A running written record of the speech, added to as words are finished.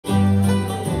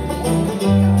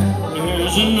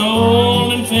There's an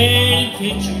old and faded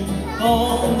picture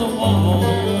on the wall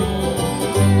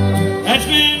that's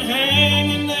been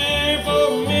hanging there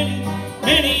for many,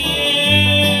 many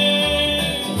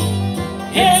years.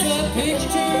 It's a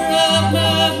picture of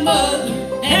my mother,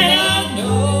 and I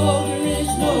know there is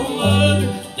no other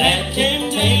that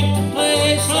can take the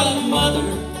place of mother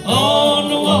On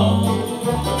the wall,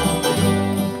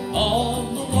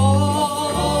 on the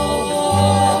wall,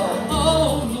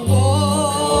 on the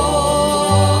wall.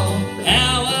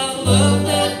 How I love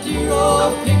that dear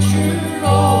old picture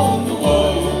on the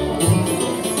wall.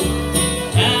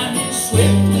 Time is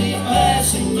swiftly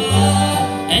passing by,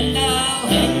 and I'll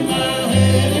hang my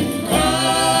head and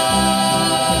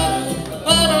cry.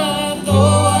 But I know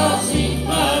I'll see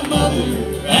my mother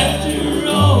after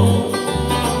all.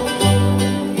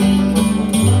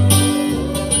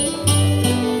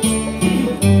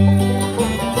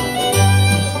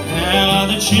 now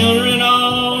the children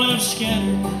all have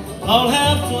scattered, all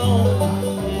have flown,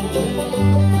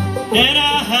 and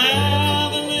I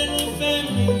have a little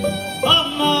family of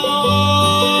my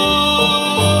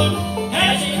own.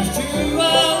 As it's true, I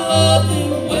love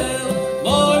them well,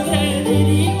 more than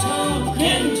any tongue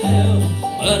can tell.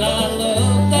 But I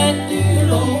love that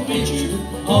dear old picture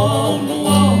on the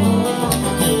wall.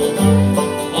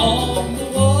 On the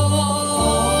wall,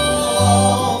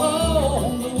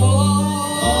 on the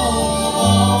wall.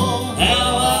 How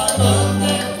I love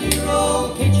that dear old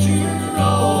picture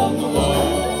on the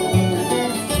wall.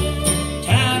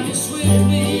 Time is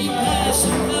swiftly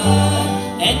passing by,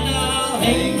 and I'll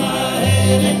hang my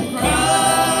head and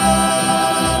cry.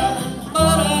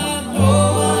 But I know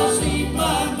I'll see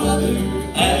my mother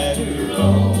after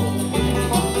all.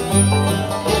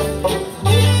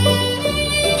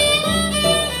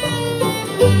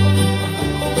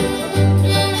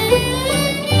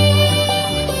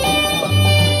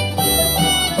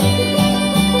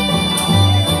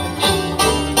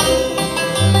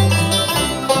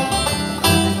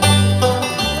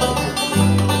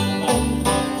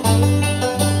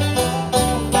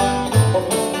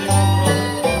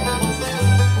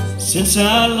 Since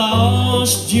I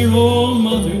lost dear old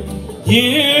mother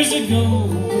years ago,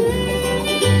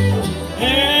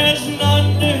 there's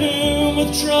none to whom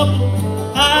with trouble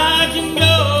I can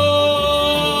go.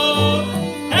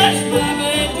 As my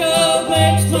banjo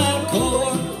makes my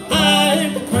chord,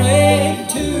 I pray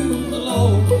to the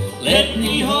Lord. Let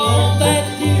me hold that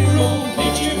dear old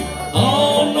picture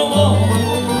on the wall.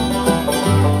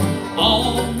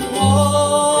 On the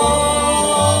wall,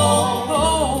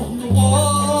 on the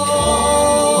wall.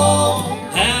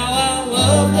 How I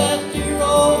love that dear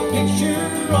old picture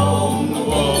on the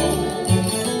wall.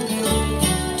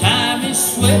 Time is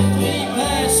swiftly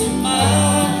passing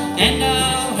by, and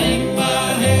I'll hang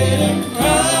my head and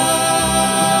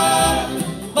cry.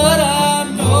 But I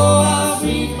know I'll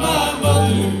meet my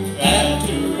mother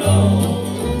after all.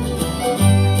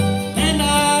 And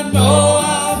I know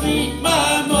I'll meet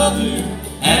my mother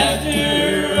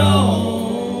after all.